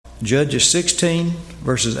Judges 16,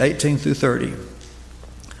 verses 18 through 30.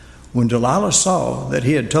 When Delilah saw that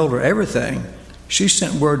he had told her everything, she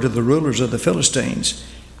sent word to the rulers of the Philistines,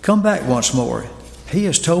 "Come back once more. He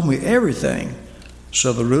has told me everything."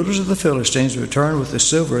 So the rulers of the Philistines returned with the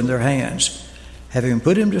silver in their hands. Having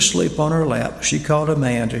put him to sleep on her lap, she called a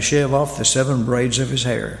man to shave off the 7 braids of his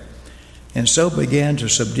hair, and so began to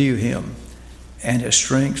subdue him, and his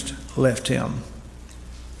strength left him.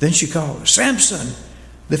 Then she called, "Samson,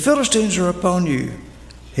 the Philistines are upon you."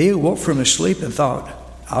 He awoke from his sleep and thought,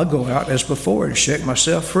 "I'll go out as before and shake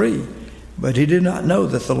myself free." But he did not know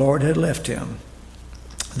that the Lord had left him.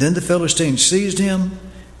 Then the Philistines seized him,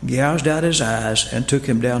 gouged out his eyes, and took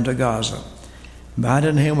him down to Gaza.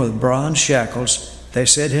 Binding him with bronze shackles, they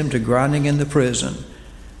set him to grinding in the prison.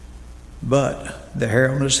 But the hair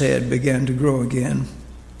on his head began to grow again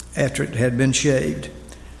after it had been shaved.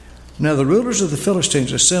 Now the rulers of the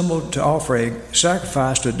Philistines assembled to offer a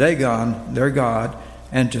sacrifice to Dagon, their god,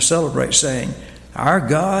 and to celebrate, saying, "Our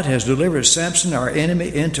God has delivered Samson, our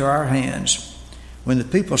enemy, into our hands." When the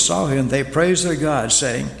people saw him, they praised their God,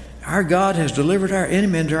 saying, "Our God has delivered our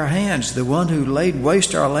enemy into our hands, the one who laid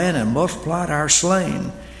waste our land and multiplied our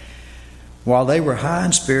slain." While they were high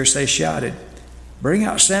in spirits, they shouted, "Bring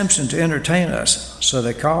out Samson to entertain us." So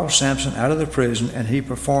they called Samson out of the prison, and he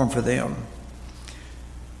performed for them.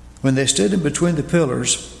 When they stood in between the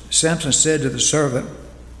pillars, Samson said to the servant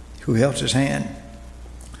who held his hand,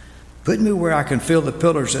 "Put me where I can feel the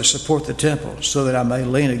pillars that support the temple, so that I may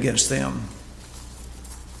lean against them."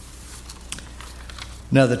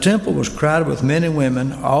 Now the temple was crowded with men and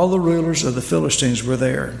women. All the rulers of the Philistines were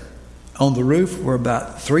there. On the roof were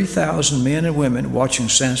about 3,000 men and women watching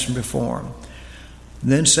Samson perform.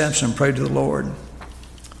 Then Samson prayed to the Lord,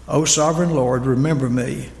 "O sovereign Lord, remember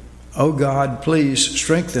me. O God, please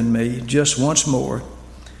strengthen me just once more,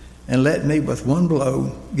 and let me with one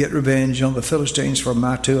blow get revenge on the Philistines for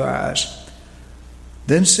my 2 eyes."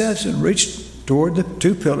 Then Samson reached toward the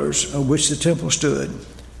 2 pillars on which the temple stood.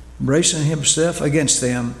 Bracing himself against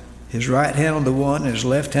them, his right hand on the one and his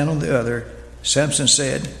left hand on the other, Samson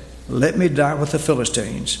said, "Let me die with the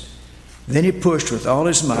Philistines." Then he pushed with all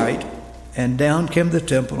his might, and down came the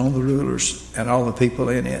temple on the rulers and all the people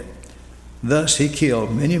in it. Thus he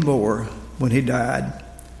killed many more when he died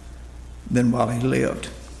than while he lived.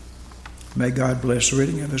 May God bless the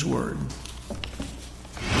reading of his word.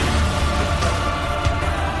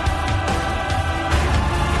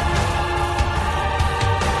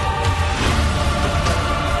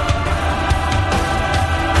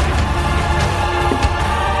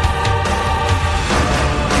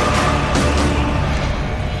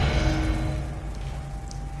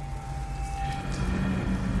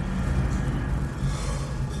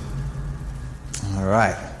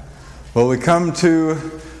 Well, we come to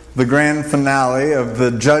the grand finale of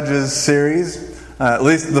the Judges series, at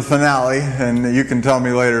least the finale, and you can tell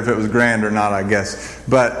me later if it was grand or not, I guess.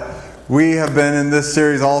 But we have been in this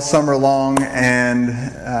series all summer long, and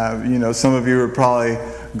some of you are probably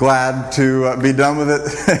glad to be done with it.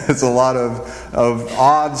 It's a lot of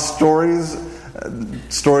odd stories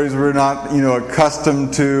we're not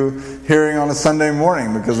accustomed to hearing on a Sunday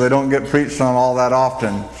morning, because they don't get preached on all that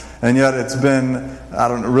often. And yet it's been,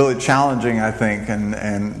 really challenging, I think,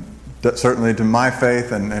 and certainly to my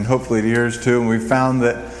faith and hopefully to yours too. And we found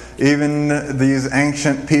that even these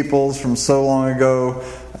ancient peoples from so long ago,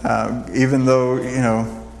 even though,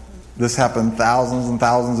 this happened thousands and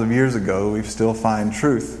thousands of years ago, we still find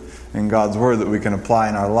truth in God's Word that we can apply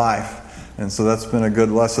in our life. And so that's been a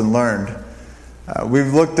good lesson learned.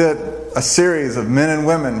 We've looked at a series of men and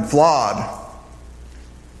women flawed.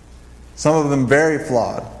 Some of them very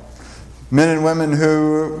flawed. Men and women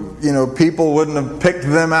who, people wouldn't have picked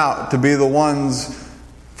them out to be the ones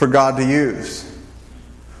for God to use.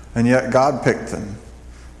 And yet God picked them.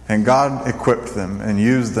 And God equipped them and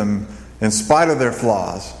used them in spite of their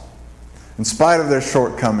flaws, in spite of their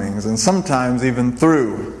shortcomings, and sometimes even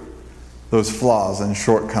through those flaws and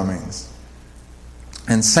shortcomings.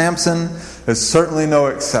 And Samson is certainly no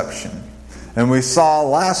exception. And we saw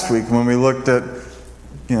last week when we looked at,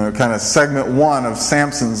 kind of segment 1 of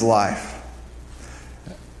Samson's life,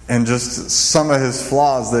 and just some of his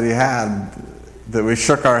flaws that he had that we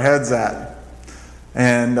shook our heads at.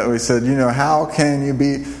 And we said, how can you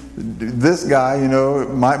be... This guy,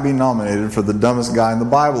 might be nominated for the dumbest guy in the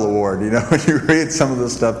Bible award, when you read some of the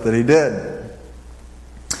stuff that he did.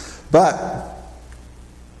 But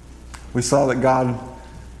we saw that God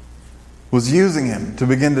was using him to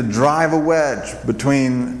begin to drive a wedge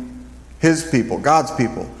between his people, God's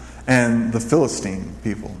people, and the Philistine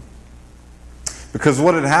people. Because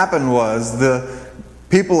what had happened was the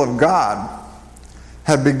people of God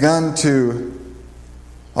had begun to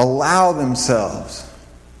allow themselves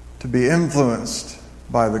to be influenced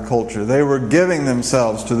by the culture. They were giving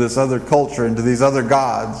themselves to this other culture and to these other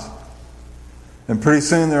gods. And pretty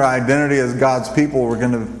soon their identity as God's people were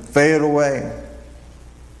going to fade away.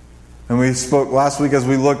 And we spoke last week as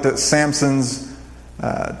we looked at Samson's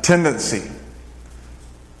tendency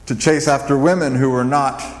to chase after women who were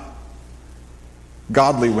not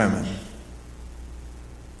godly women.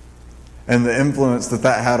 And the influence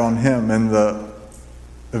that had on him and the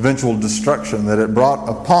eventual destruction that it brought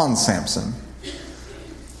upon Samson.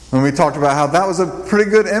 And we talked about how that was a pretty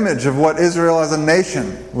good image of what Israel as a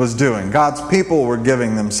nation was doing. God's people were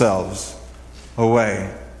giving themselves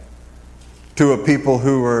away to a people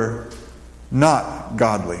who were not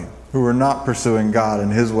godly, who were not pursuing God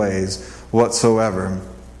and His ways whatsoever.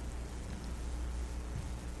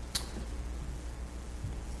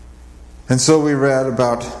 And so we read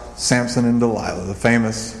about Samson and Delilah, the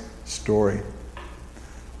famous story.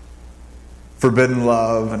 Forbidden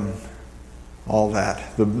love and all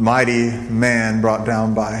that. The mighty man brought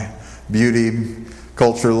down by beauty.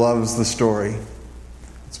 Culture loves the story.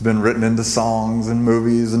 It's been written into songs and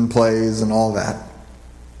movies and plays and all that.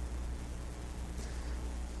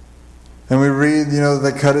 And we read,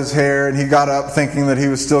 they cut his hair and he got up thinking that he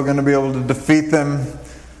was still going to be able to defeat them,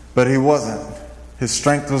 but he wasn't. His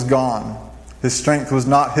strength was gone. His strength was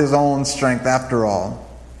not his own strength after all.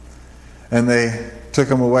 And they took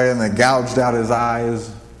him away and they gouged out his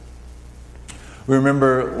eyes. We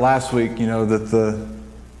remember last week, that the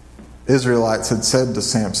Israelites had said to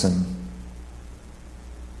Samson,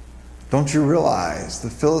 "Don't you realize the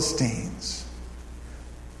Philistines,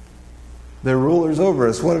 they're rulers over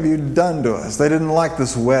us. What have you done to us?" They didn't like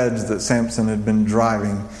this wedge that Samson had been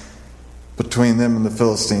driving between them and the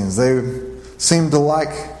Philistines. They seemed to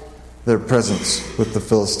like their presence with the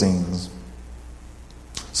Philistines.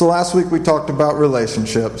 So last week we talked about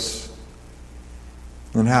relationships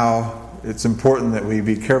and how it's important that we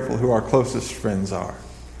be careful who our closest friends are.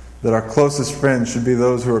 That our closest friends should be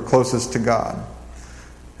those who are closest to God.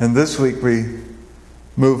 And this week we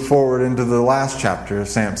move forward into the last chapter of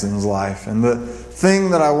Samson's life. And the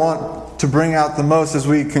thing that I want to bring out the most as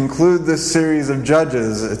we conclude this series of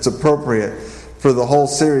Judges, it's appropriate for the whole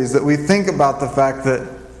series, that we think about the fact that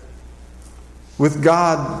with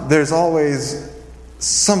God, there's always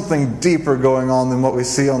something deeper going on than what we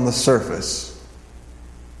see on the surface.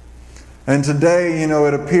 And today,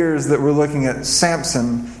 it appears that we're looking at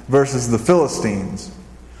Samson versus the Philistines.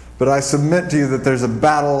 But I submit to you that there's a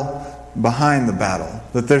battle behind the battle.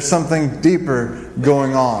 That there's something deeper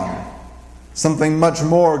going on. Something much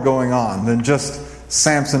more going on than just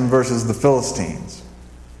Samson versus the Philistines.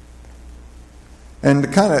 And to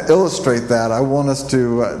kind of illustrate that, I want us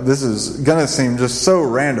to, this is going to seem just so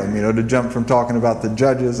random, to jump from talking about the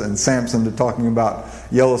Judges and Samson to talking about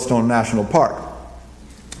Yellowstone National Park.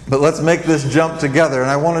 But let's make this jump together.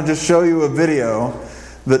 And I want to just show you a video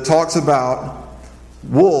that talks about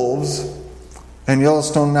wolves and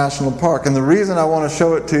Yellowstone National Park. And the reason I want to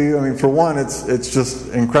show it to you, for one, it's just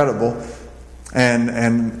incredible.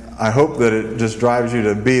 And I hope that it just drives you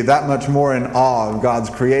to be that much more in awe of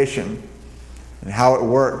God's creation and how it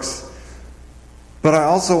works. But I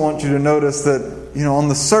also want you to notice that, on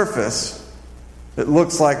the surface, it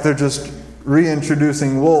looks like they're just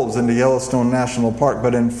reintroducing wolves into Yellowstone National Park.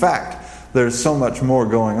 But in fact, there's so much more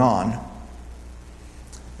going on.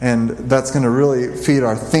 And that's going to really feed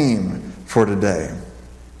our theme for today.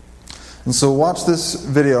 And so watch this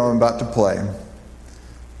video I'm about to play.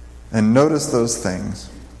 And notice those things.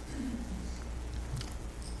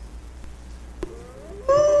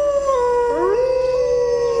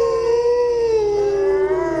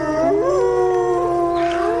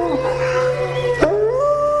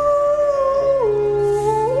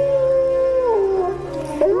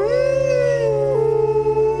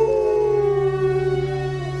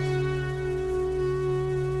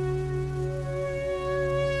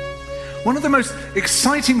 One of the most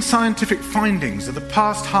exciting scientific findings of the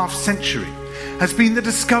past half-century has been the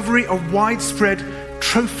discovery of widespread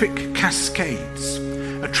trophic cascades.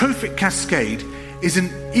 A trophic cascade is an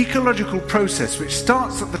ecological process which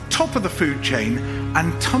starts at the top of the food chain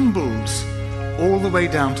and tumbles all the way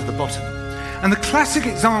down to the bottom. And the classic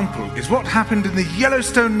example is what happened in the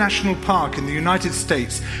Yellowstone National Park in the United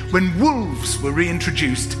States when wolves were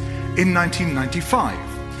reintroduced in 1995.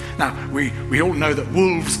 Now, we all know that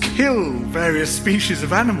wolves kill various species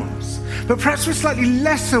of animals, but perhaps we're slightly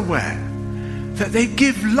less aware that they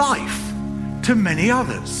give life to many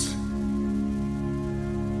others.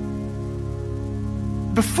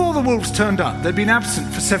 before the wolves turned up, they'd been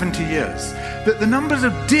absent for 70 years, that the numbers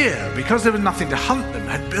of deer, because there was nothing to hunt them,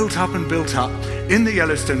 had built up and built up in the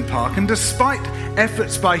Yellowstone Park, and despite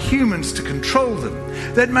efforts by humans to control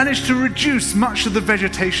them, they'd managed to reduce much of the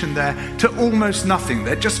vegetation there to almost nothing.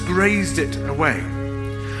 They'd just grazed it away.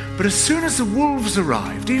 But as soon as the wolves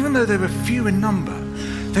arrived, even though they were few in number,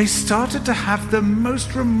 they started to have the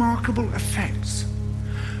most remarkable effects.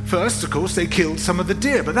 First, of course, they killed some of the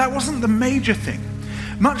deer, but that wasn't the major thing.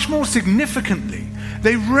 Much more significantly,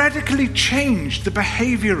 they radically changed the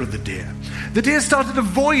behavior of the deer. The deer started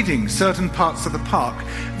avoiding certain parts of the park,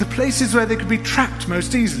 the places where they could be trapped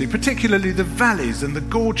most easily, particularly the valleys and the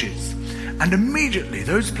gorges. And immediately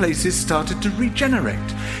those places started to regenerate.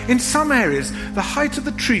 In some areas, the height of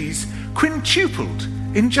the trees quintupled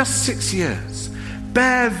in just 6 years.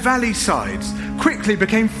 Bare valley sides quickly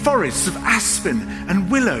became forests of aspen and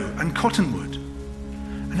willow and cottonwood.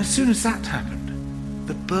 And as soon as that happened,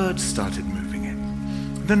 the birds started moving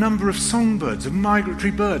in. The number of songbirds, of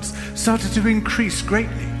migratory birds, started to increase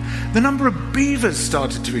greatly. The number of beavers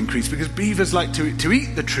started to increase because beavers like to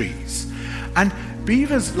eat the trees. And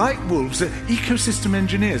beavers, like wolves, are ecosystem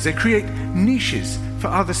engineers. They create niches for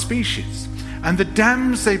other species. And the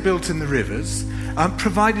dams they built in the rivers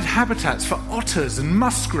provided habitats for otters and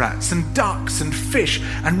muskrats and ducks and fish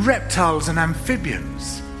and reptiles and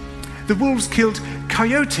amphibians. The wolves killed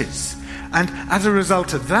coyotes, and as a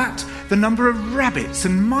result of that, the number of rabbits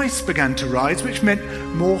and mice began to rise, which meant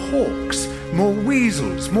more hawks, more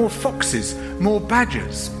weasels, more foxes, more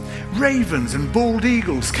badgers. Ravens and bald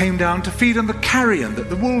eagles came down to feed on the carrion that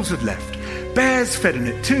the wolves had left. Bears fed on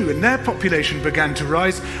it too, and their population began to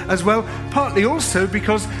rise as well, partly also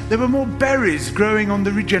because there were more berries growing on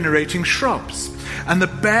the regenerating shrubs. And the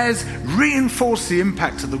bears reinforced the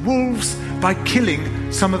impact of the wolves by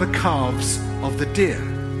killing some of the calves of the deer.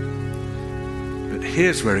 But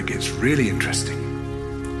here's where it gets really interesting.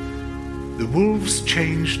 The wolves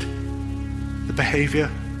changed the behavior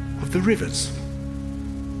of the rivers.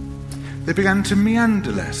 They began to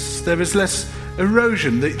meander less. There was less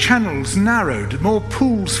erosion. The channels narrowed. More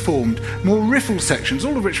pools formed. More riffle sections,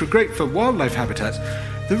 all of which were great for wildlife habitats.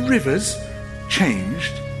 The rivers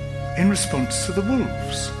changed in response to the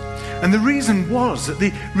wolves. And the reason was that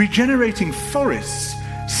the regenerating forests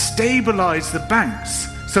stabilized the banks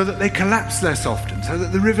so that they collapsed less often, so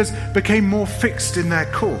that the rivers became more fixed in their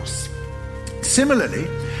course. Similarly,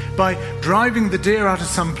 by driving the deer out of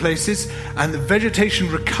some places and the vegetation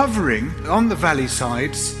recovering on the valley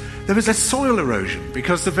sides, there was less soil erosion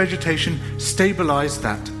because the vegetation stabilized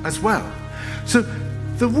that as well. So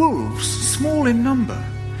the wolves, small in number,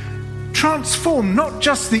 transformed not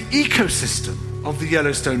just the ecosystem of the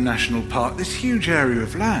Yellowstone National Park, this huge area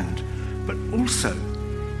of land, but also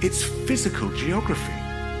its physical geography.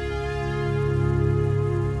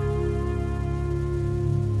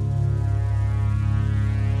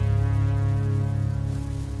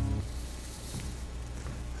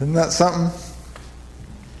 Isn't that something?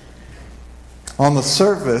 On the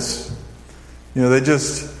surface, they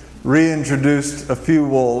just reintroduced a few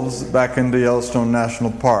wolves back into Yellowstone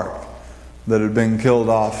National Park that had been killed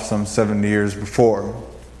off some 70 years before.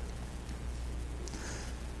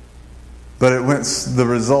 But the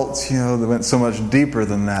results, they went so much deeper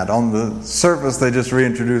than that. On the surface, they just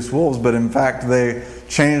reintroduced wolves, but in fact, they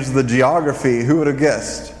changed the geography, who would have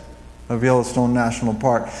guessed, of Yellowstone National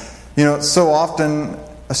Park. So often,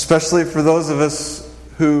 especially for those of us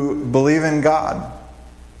who believe in God,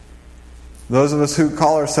 those of us who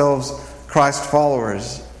call ourselves Christ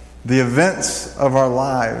followers, the events of our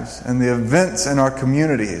lives and the events in our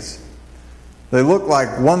communities, they look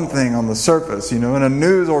like one thing on the surface. And a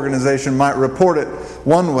news organization might report it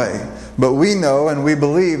one way, but we know and we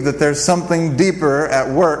believe that there's something deeper at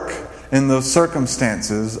work in those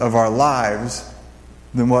circumstances of our lives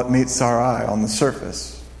than what meets our eye on the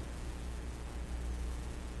surface.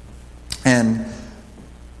 And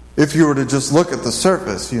if you were to just look at the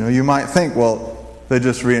surface, you might think, well, they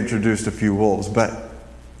just reintroduced a few wolves. But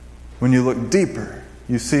when you look deeper,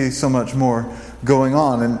 you see so much more going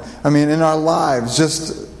on. And in our lives,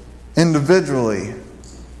 just individually,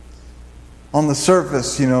 on the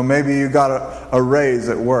surface, maybe you got a raise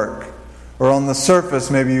at work. Or on the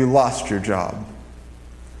surface, maybe you lost your job.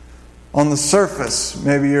 On the surface,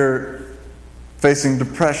 maybe you're facing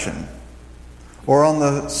depression. Or on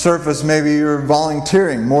the surface, maybe you're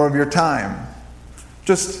volunteering more of your time.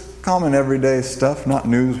 Just common everyday stuff, not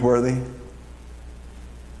newsworthy.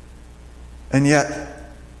 And yet,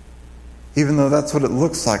 even though that's what it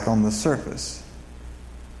looks like on the surface,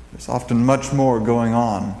 there's often much more going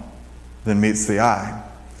on than meets the eye.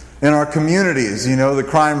 In our communities, the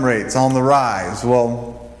crime rate's on the rise.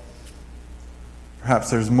 Well,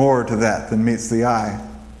 perhaps there's more to that than meets the eye.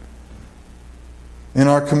 In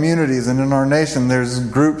our communities and in our nation, there's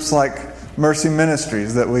groups like Mercy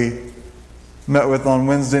Ministries that we met with on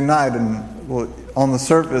Wednesday night. And on the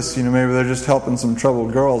surface, maybe they're just helping some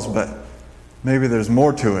troubled girls, but maybe there's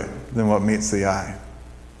more to it than what meets the eye.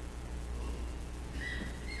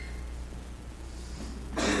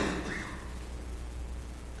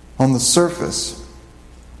 On the surface,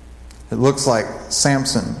 it looks like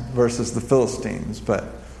Samson versus the Philistines, but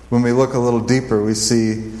when we look a little deeper, we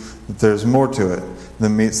see that there's more to it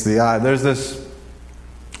than meets the eye. There's this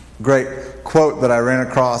great quote that I ran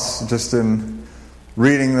across just in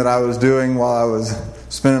reading that I was doing while I was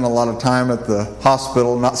spending a lot of time at the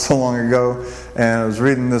hospital not so long ago, and I was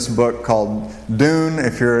reading this book called Dune.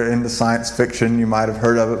 If you're into science fiction, you might have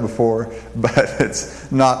heard of it before, but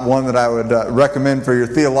it's not one that I would recommend for your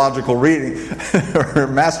theological reading or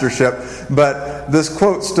mastership. But this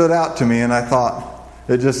quote stood out to me, and I thought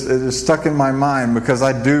it just stuck in my mind, because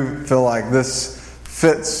I do feel like this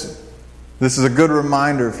fits. This is a good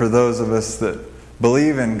reminder for those of us that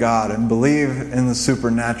believe in God and believe in the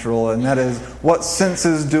supernatural, and that is, what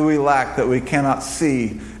senses do we lack that we cannot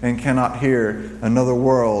see and cannot hear another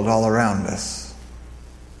world all around us?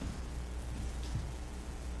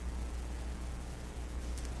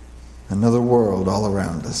 Another world all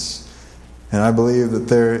around us. And I believe that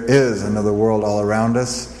there is another world all around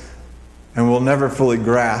us, and we'll never fully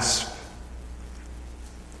grasp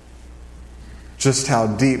just how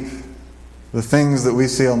deep the things that we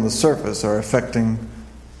see on the surface are affecting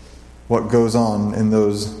what goes on in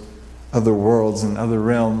those other worlds and other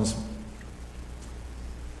realms.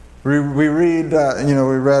 We read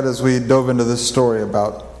as we dove into this story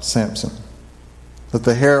about Samson, that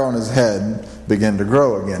the hair on his head began to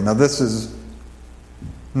grow again. Now, this is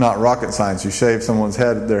not rocket science. You shave someone's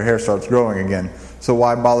head, their hair starts growing again. So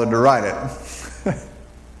why bother to write it?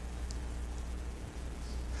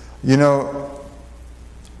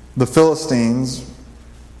 The Philistines,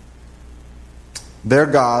 their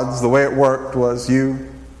gods, the way it worked was you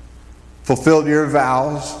fulfilled your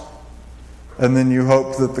vows, and then you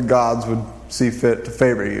hoped that the gods would see fit to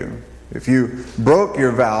favor you. If you broke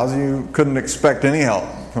your vows, you couldn't expect any help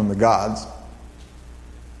from the gods.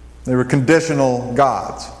 They were conditional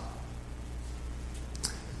gods.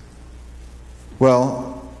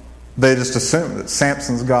 Well, they just assumed that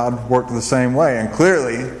Samson's God worked the same way, and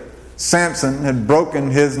clearly Samson had broken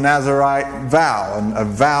his Nazirite vow, and a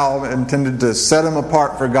vow intended to set him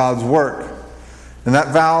apart for God's work. And that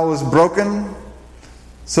vow was broken,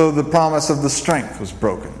 so the promise of the strength was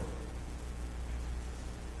broken.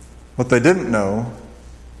 What they didn't know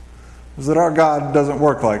was that our God doesn't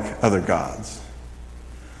work like other gods.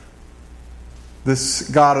 This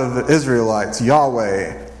God of the Israelites,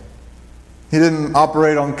 Yahweh, He didn't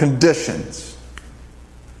operate on conditions.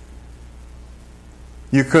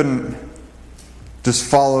 You couldn't just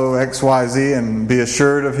follow XYZ and be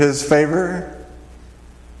assured of His favor.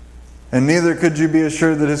 And neither could you be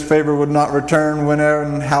assured that His favor would not return whenever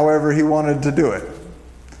and however He wanted to do it.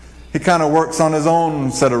 He kind of works on His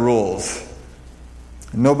own set of rules.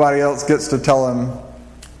 Nobody else gets to tell Him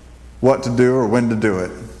what to do or when to do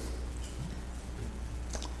it.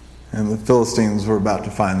 And the Philistines were about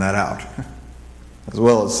to find that out, as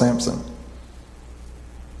well as Samson.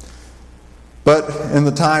 But in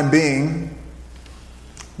the time being,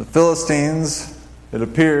 the Philistines, it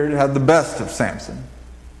appeared, had the best of Samson.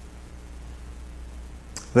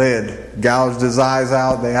 They had gouged his eyes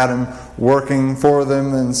out. They had him working for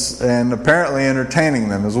them and apparently entertaining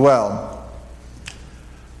them as well.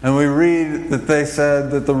 And we read that they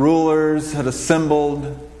said that the rulers had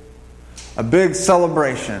assembled a big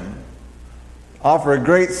celebration, offer a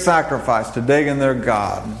great sacrifice to Dagon their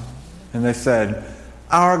god. And they said,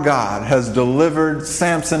 "Our God has delivered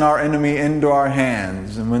Samson, our enemy, into our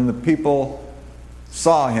hands." And when the people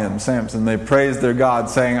saw him, Samson, they praised their God,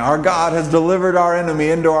 saying, "Our God has delivered our enemy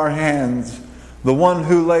into our hands, the one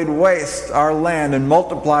who laid waste our land and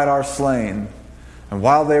multiplied our slain." And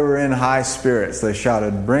while they were in high spirits, they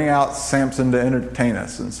shouted, "Bring out Samson to entertain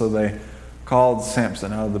us." And so they called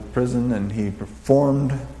Samson out of the prison, and he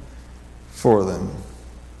performed for them.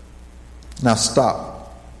 Now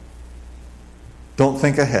stop. Don't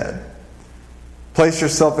think ahead. Place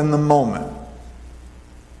yourself in the moment,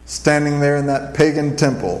 standing there in that pagan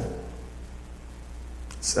temple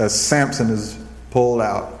as Samson is pulled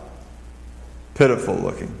out, pitiful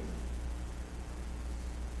looking,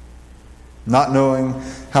 not knowing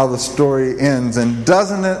how the story ends. And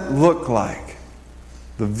doesn't it look like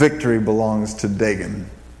the victory belongs to Dagon?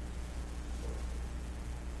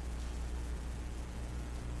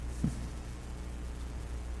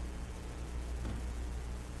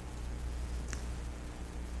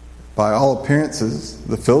 by all appearances,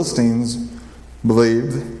 the Philistines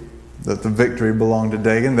believed that the victory belonged to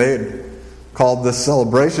Dagon. They had called this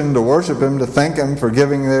celebration to worship him, to thank him for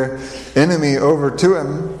giving their enemy over to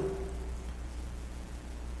him.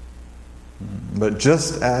 But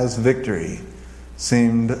just as victory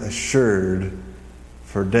seemed assured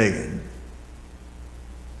for Dagon,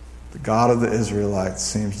 the God of the Israelites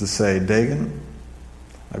seems to say, Dagon,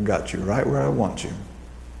 I've got you right where I want you.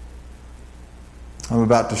 I'm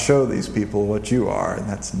about to show these people what you are, and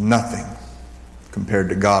that's nothing compared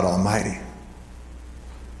to God Almighty.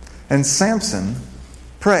 And Samson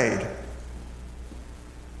prayed.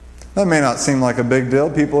 That may not seem like a big deal.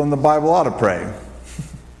 People in the Bible ought to pray.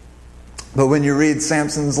 But when you read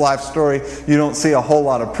Samson's life story, you don't see a whole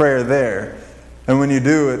lot of prayer there. And when you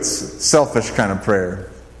do, it's selfish kind of prayer.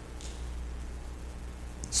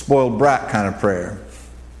 Spoiled brat kind of prayer.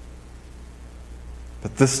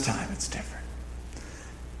 But this time it's different.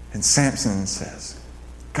 And Samson says,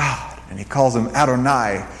 God. And he calls him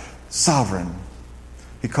Adonai, sovereign.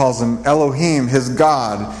 He calls him Elohim, his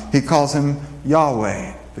God. He calls him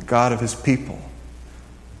Yahweh, the God of his people.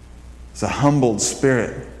 It's a humbled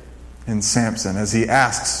spirit in Samson as he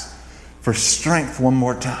asks for strength one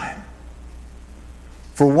more time.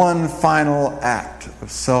 For one final act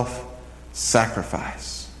of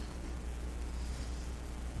self-sacrifice.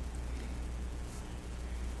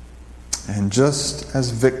 And just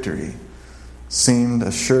as victory seemed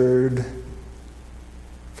assured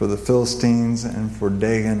for the Philistines and for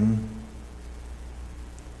Dagon,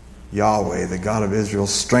 Yahweh, the God of Israel,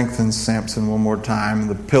 strengthens Samson one more time.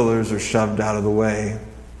 The pillars are shoved out of the way.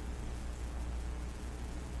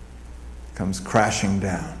 Comes crashing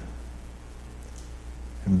down.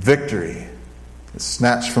 And victory is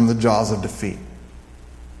snatched from the jaws of defeat.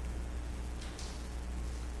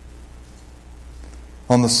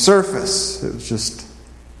 On the surface, it was just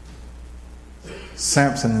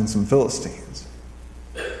Samson and some Philistines.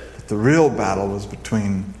 But the real battle was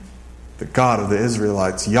between the God of the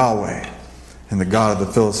Israelites, Yahweh, and the God of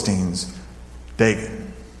the Philistines,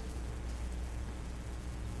 Dagon.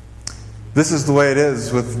 This is the way it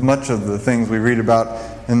is with much of the things we read about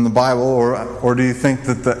in the Bible, or do you think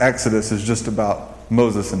that the Exodus is just about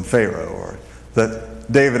Moses and Pharaoh, or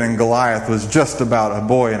that David and Goliath was just about a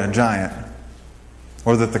boy and a giant,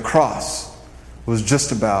 or that the cross was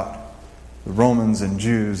just about the Romans and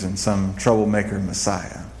Jews and some troublemaker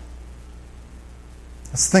Messiah?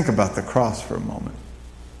 Let's think about the cross for a moment.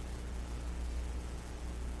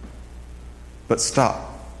 But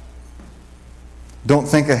stop. Don't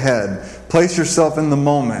think ahead. Place yourself in the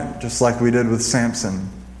moment, just like we did with Samson.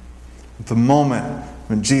 The moment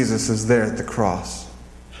when Jesus is there at the cross.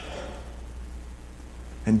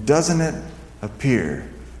 And doesn't it appear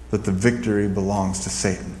that the victory belongs to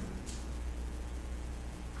Satan?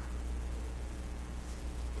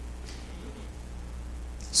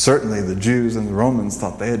 Certainly the Jews and the Romans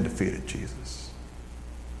thought they had defeated Jesus.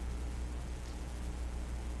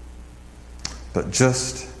 But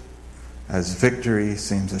just as victory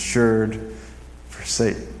seems assured for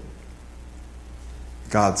Satan,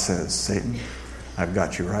 God says, Satan, I've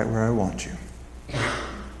got you right where I want you.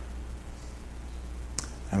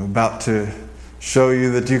 I'm about to show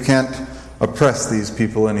you that you can't oppress these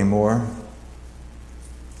people anymore.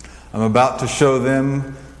 I'm about to show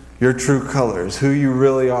them your true colors, who you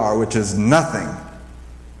really are, which is nothing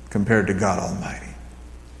compared to God Almighty.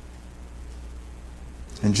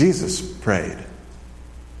 And Jesus prayed.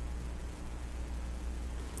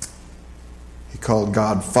 He called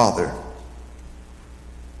God Father.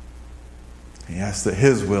 He asked that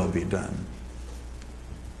His will be done,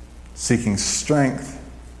 seeking strength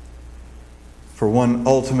for one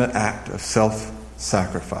ultimate act of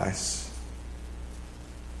self-sacrifice.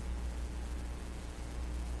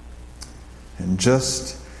 And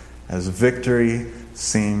just as victory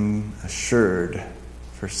seemed assured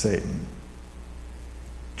for Satan,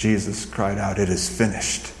 Jesus cried out, "It is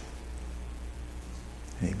finished."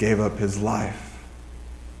 And He gave up His life.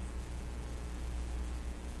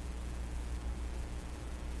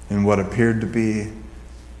 In what appeared to be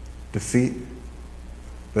defeat,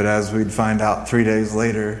 but as we'd find out 3 days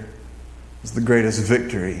later, was the greatest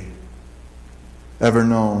victory ever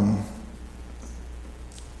known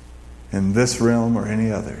in this realm or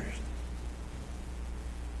any other.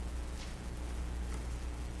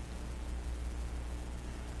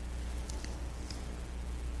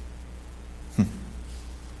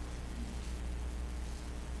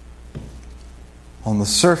 On the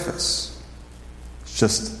surface, it's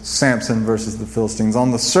just Samson versus the Philistines.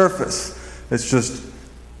 On the surface, it's just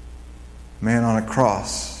man on a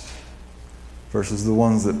cross versus the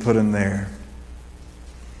ones that put him there.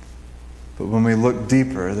 But when we look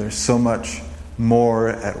deeper, there's so much more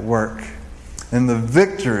at work. And the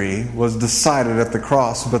victory was decided at the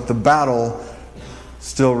cross, but the battle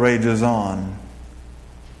still rages on.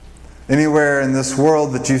 Anywhere in this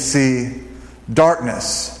world that you see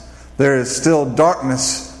darkness, there is still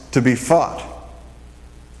darkness to be fought.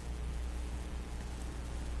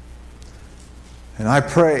 And I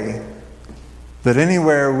pray that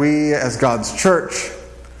anywhere we as God's church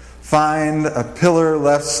find a pillar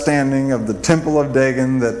left standing of the temple of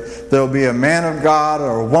Dagon, that there will be a man of God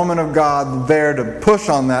or a woman of God there to push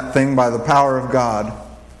on that thing by the power of God.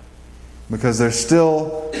 Because there's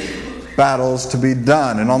still battles to be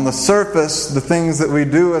done. And on the surface, the things that we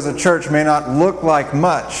do as a church may not look like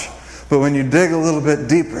much, but when you dig a little bit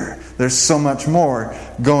deeper, there's so much more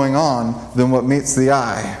going on than what meets the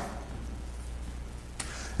eye.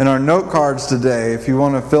 In our note cards today, if you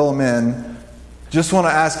want to fill them in, just want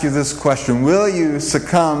to ask you this question. Will you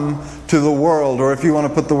succumb to the world? Or if you want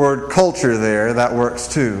to put the word culture there, that works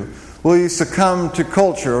too. Will you succumb to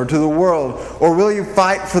culture or to the world? Or will you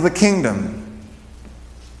fight for the kingdom?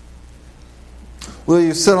 Will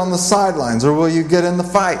you sit on the sidelines or will you get in the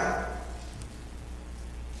fight?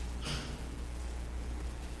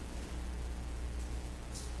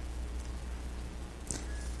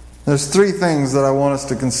 There's three things that I want us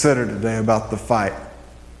to consider today about the fight.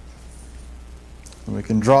 And we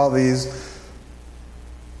can draw these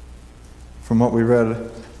from what we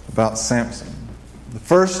read about Samson. The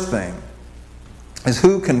first thing is,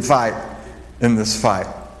 who can fight in this fight?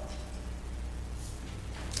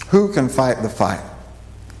 Who can fight the fight?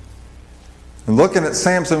 And looking at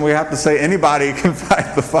Samson, we have to say anybody can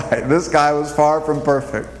fight the fight. This guy was far from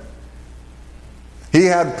perfect. He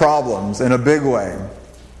had problems in a big way.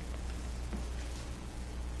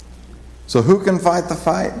 So who can fight the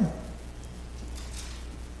fight?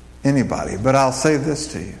 Anybody. But I'll say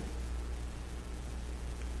this to you.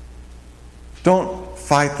 Don't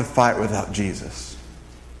fight the fight without Jesus.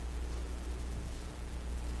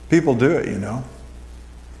 People do it, you know.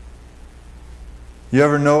 You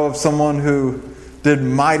ever know of someone who did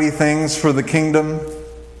mighty things for the kingdom,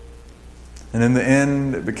 and in the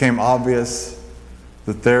end it became obvious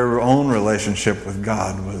that their own relationship with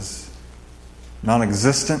God was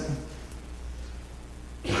non-existent?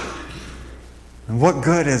 And what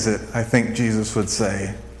good is it, I think Jesus would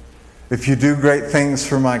say, if you do great things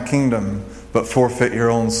for my kingdom but forfeit your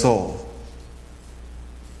own soul?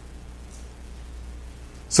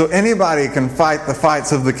 So anybody can fight the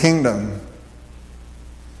fights of the kingdom,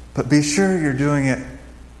 but be sure you're doing it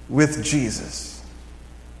with Jesus.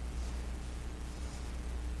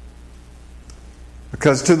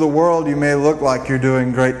 Because to the world you may look like you're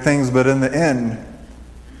doing great things, but in the end,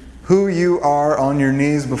 who you are on your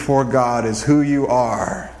knees before God is who you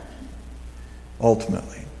are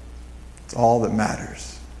ultimately. It's all that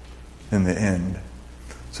matters in the end.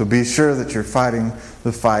 So be sure that you're fighting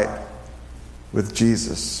the fight with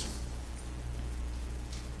Jesus.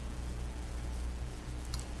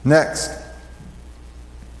 Next,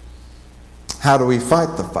 how do we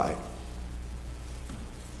fight the fight?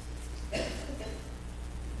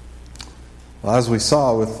 Well, as we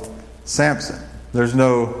saw with Samson, there's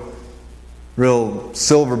no real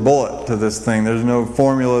silver bullet to this thing. There's no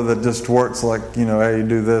formula that just works like, hey, you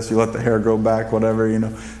do this, you let the hair grow back, whatever,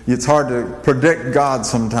 It's hard to predict God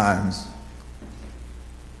sometimes.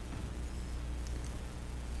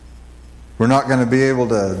 We're not going to be able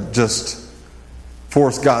to just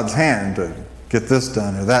force God's hand to get this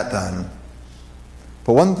done or that done.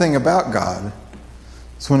 But one thing about God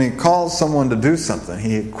is when He calls someone to do something,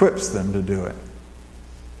 He equips them to do it.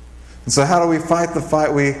 And so how do we fight the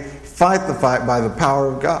fight? We fight the fight by the power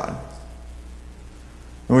of God.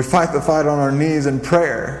 And we fight the fight on our knees in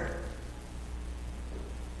prayer,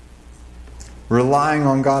 relying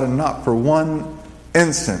on God and not for one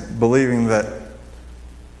instant believing that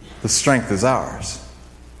the strength is ours,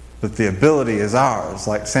 that the ability is ours,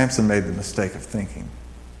 like Samson made the mistake of thinking.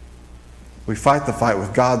 We fight the fight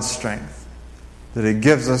with God's strength that He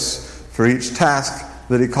gives us for each task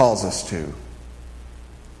that He calls us to.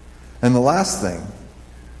 And the last thing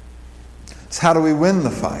is, how do we win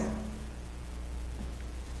the fight?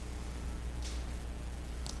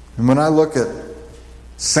 And when I look at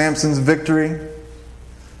Samson's victory,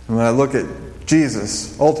 and when I look at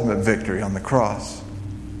Jesus' ultimate victory on the cross,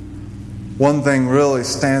 one thing really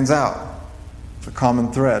stands out. It's a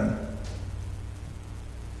common thread.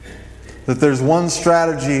 That there's one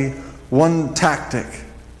strategy, one tactic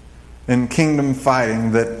in kingdom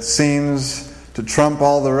fighting that seems to trump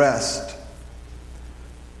all the rest.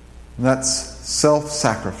 And that's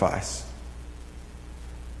self-sacrifice.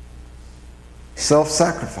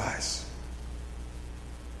 Self-sacrifice.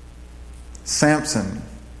 Samson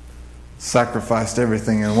sacrificed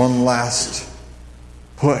everything in one last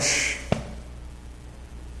push.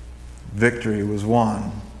 Victory was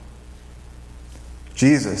won.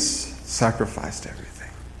 Jesus sacrificed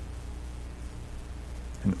everything,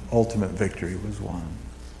 and ultimate victory was won.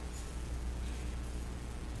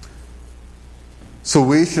 So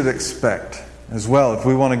we should expect as well, if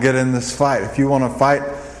we want to get in this fight, if you want to fight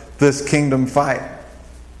this kingdom fight,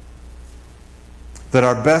 that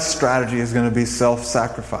our best strategy is going to be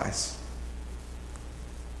self-sacrifice.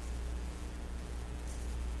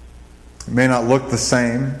 It may not look the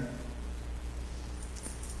same,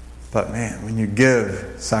 but man, when you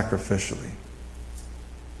give sacrificially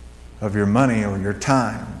of your money or your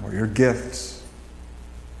time or your gifts,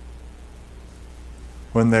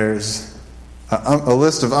 when there's a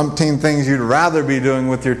list of umpteen things you'd rather be doing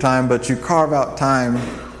with your time, but you carve out time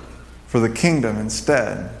for the kingdom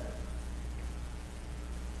instead.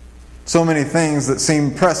 So many things that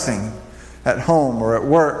seem pressing at home or at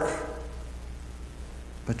work,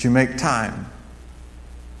 but you make time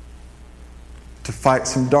to fight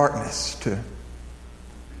some darkness, to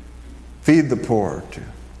feed the poor, to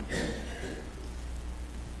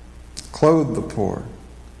clothe the poor,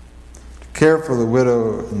 to care for the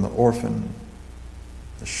widow and the orphan,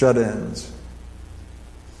 the shut-ins,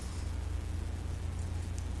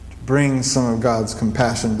 to bring some of God's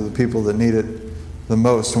compassion to the people that need it the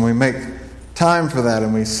most. When we make time for that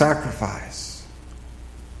and we sacrifice,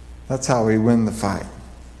 that's how we win the fight.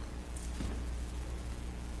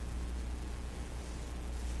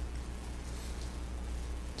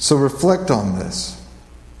 So reflect on this.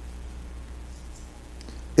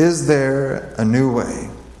 Is there a new way?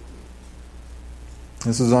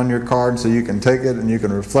 This is on your card so you can take it and you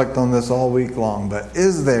can reflect on this all week long. But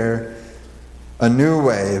is there a new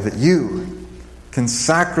way that you can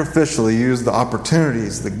sacrificially use the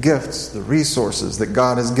opportunities, the gifts, the resources that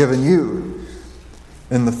God has given you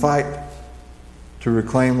in the fight to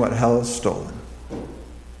reclaim what hell has stolen?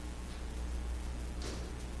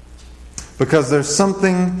 Because there's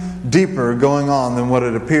something deeper going on than what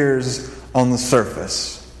it appears on the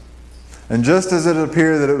surface. And just as it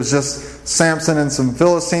appeared that it was just Samson and some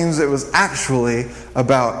Philistines, it was actually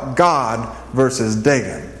about God versus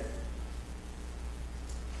Dagon.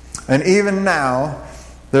 And even now,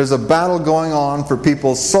 there's a battle going on for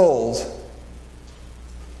people's souls.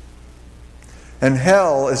 And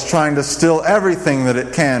hell is trying to steal everything that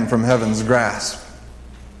it can from heaven's grasp.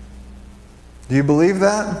 Do you believe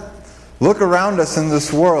that? Look around us in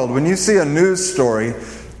this world. When you see a news story,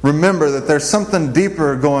 remember that there's something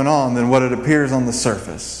deeper going on than what it appears on the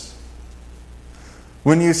surface.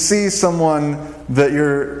 When you see someone that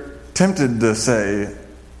you're tempted to say,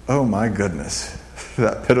 oh my goodness,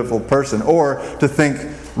 that pitiful person, or to think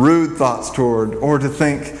rude thoughts toward, or to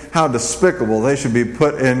think how despicable they should be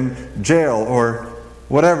put in jail, or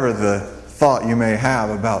whatever the thought you may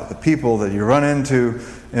have about the people that you run into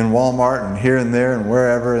in Walmart and here and there and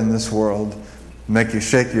wherever in this world, make you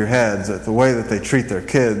shake your heads at the way that they treat their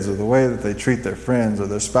kids, or the way that they treat their friends or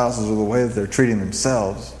their spouses, or the way that they're treating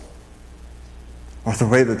themselves, or the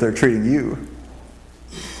way that they're treating you.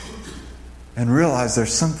 And realize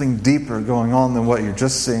there's something deeper going on than what you're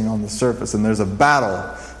just seeing on the surface, and there's a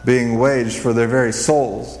battle being waged for their very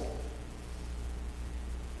souls.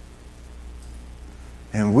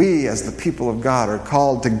 And we, as the people of God, are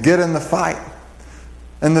called to get in the fight.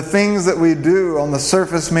 And the things that we do on the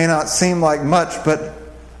surface may not seem like much, but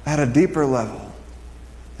at a deeper level,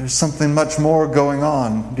 there's something much more going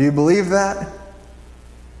on. Do you believe that?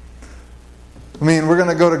 I mean, we're going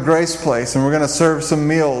to go to Grace Place and we're going to serve some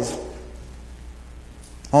meals.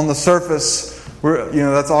 On the surface,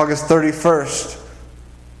 that's August 31st.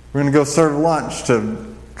 We're going to go serve lunch to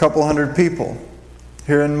a couple hundred people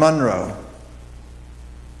here in Monroe.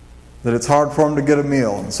 That it's hard for them to get a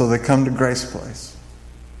meal, and so they come to Grace Place.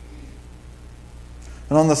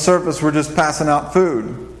 And on the surface, we're just passing out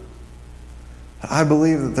food. I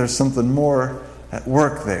believe that there's something more at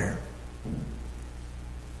work there.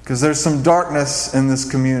 Because there's some darkness in this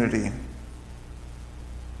community.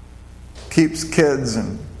 Keeps kids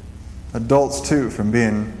and adults too from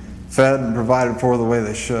being fed and provided for the way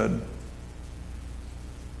they should.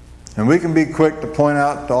 And we can be quick to point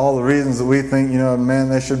out to all the reasons that we think, man,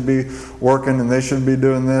 they should be working and they should be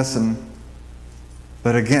doing this.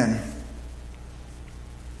 But again,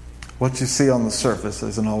 what you see on the surface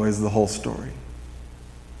isn't always the whole story.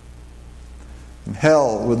 And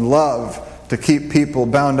hell would love to keep people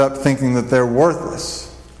bound up thinking that they're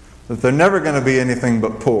worthless, that they're never going to be anything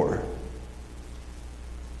but poor.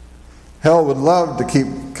 Hell would love to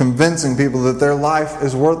keep convincing people that their life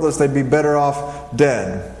is worthless, they'd be better off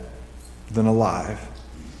dead. than alive.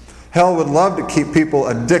 Hell would love to keep people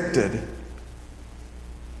addicted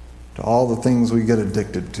to all the things we get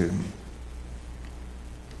addicted to.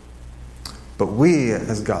 But we,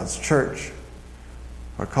 as God's church,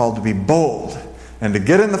 are called to be bold and to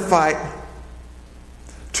get in the fight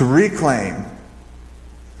to reclaim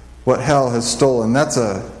what hell has stolen. That's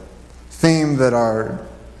a theme that our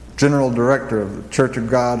general director of the Church of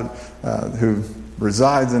God, who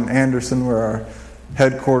resides in Anderson, where our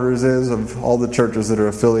headquarters is of all the churches that are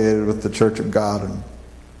affiliated with the Church of God. And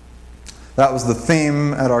that was the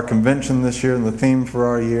theme at our convention this year, and the theme for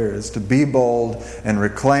our year is to be bold and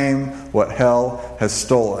reclaim what hell has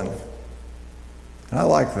stolen. And I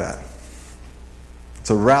like that.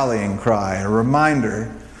 It's a rallying cry, a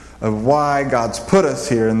reminder of why God's put us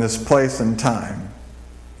here in this place and time.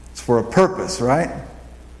 It's for a purpose, right?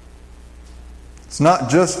 It's not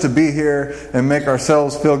just to be here and make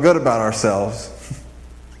ourselves feel good about ourselves.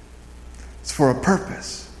 It's for a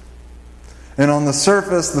purpose. And on the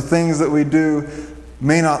surface, the things that we do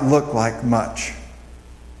may not look like much.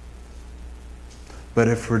 But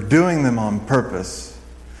if we're doing them on purpose,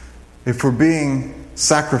 if we're being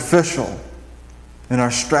sacrificial in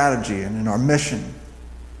our strategy and in our mission,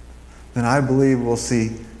 then I believe we'll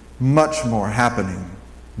see much more happening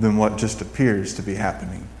than what just appears to be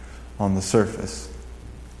happening on the surface.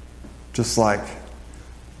 Just like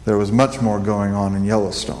there was much more going on in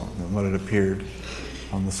Yellowstone than what it appeared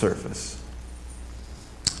on the surface.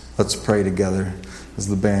 Let's pray together as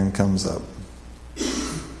the band comes up.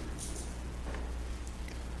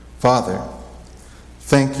 Father,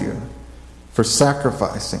 thank you for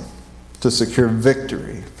sacrificing to secure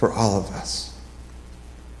victory for all of us.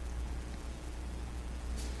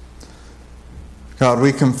 God,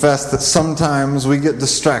 we confess that sometimes we get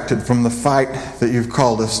distracted from the fight that you've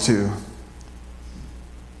called us to.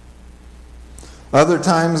 Other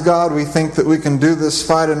times, God, we think that we can do this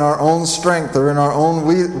fight in our own strength or in our own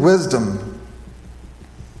wisdom.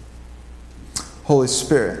 Holy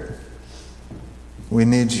Spirit, we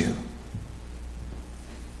need you.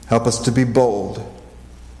 Help us to be bold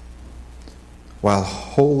while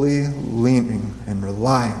wholly leaning and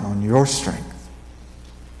relying on your strength.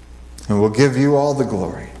 And we'll give you all the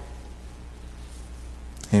glory.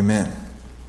 Amen.